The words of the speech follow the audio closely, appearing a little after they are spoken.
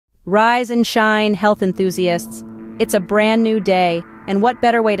Rise and shine, health enthusiasts. It's a brand new day, and what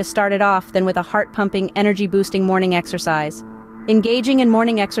better way to start it off than with a heart-pumping, energy-boosting morning exercise? Engaging in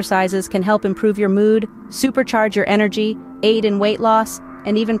morning exercises can help improve your mood, supercharge your energy, aid in weight loss,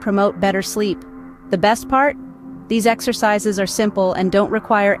 and even promote better sleep. The best part? These exercises are simple and don't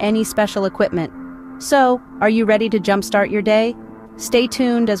require any special equipment. So, are you ready to jumpstart your day? Stay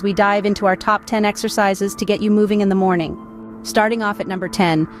tuned as we dive into our top 10 exercises to get you moving in the morning. Starting off at number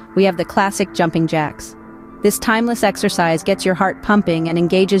 10, we have the classic jumping jacks. This timeless exercise gets your heart pumping and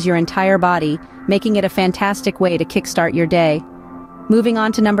engages your entire body, making it a fantastic way to kickstart your day. Moving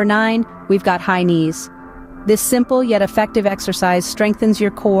on to number 9, we've got high knees. This simple yet effective exercise strengthens your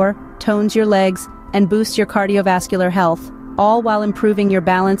core, tones your legs, and boosts your cardiovascular health, all while improving your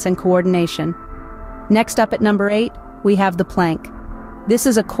balance and coordination. Next up at number 8, we have the plank. This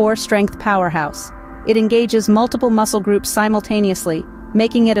is a core strength powerhouse. It engages multiple muscle groups simultaneously,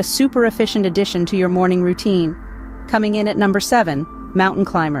 making it a super efficient addition to your morning routine. Coming in at number 7, mountain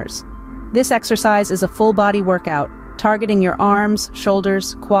climbers. This exercise is a full-body workout, targeting your arms,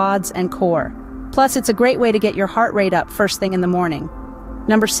 shoulders, quads, and core. Plus, it's a great way to get your heart rate up first thing in the morning.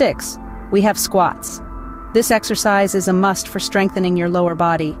 Number 6, we have squats. This exercise is a must for strengthening your lower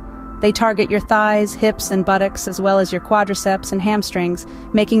body. They target your thighs, hips, and buttocks, as well as your quadriceps and hamstrings,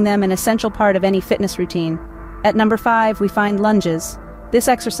 making them an essential part of any fitness routine. At number 5, we find lunges. This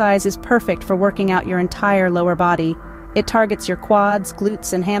exercise is perfect for working out your entire lower body. It targets your quads,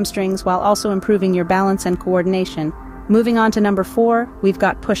 glutes, and hamstrings while also improving your balance and coordination. Moving on to number 4, we've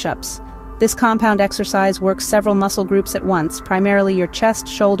got push-ups. This compound exercise works several muscle groups at once, primarily your chest,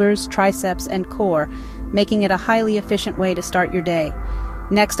 shoulders, triceps, and core, making it a highly efficient way to start your day.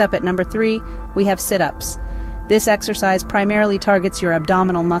 Next up at number 3, we have sit-ups. This exercise primarily targets your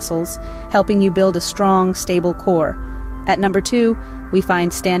abdominal muscles, helping you build a strong, stable core. At number 2, we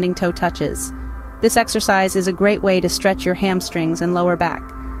find standing toe touches. This exercise is a great way to stretch your hamstrings and lower back.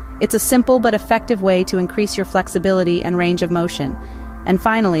 It's a simple but effective way to increase your flexibility and range of motion. And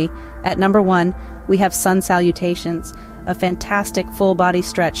finally, at number 1, we have sun salutations, a fantastic full-body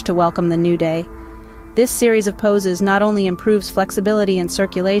stretch to welcome the new day. This series of poses not only improves flexibility and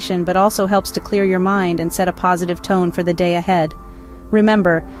circulation, but also helps to clear your mind and set a positive tone for the day ahead.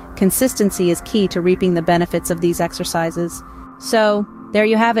 Remember, consistency is key to reaping the benefits of these exercises. So, there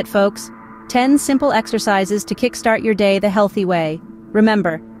you have it, folks. 10 simple exercises to kickstart your day the healthy way.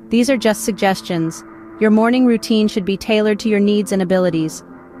 Remember, these are just suggestions. Your morning routine should be tailored to your needs and abilities.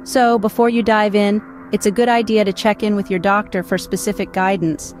 So, before you dive in, it's a good idea to check in with your doctor for specific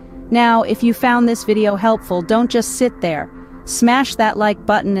guidance. Now, if you found this video helpful, don't just sit there. Smash that like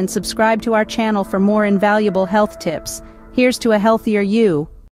button and subscribe to our channel for more invaluable health tips. Here's to a healthier you.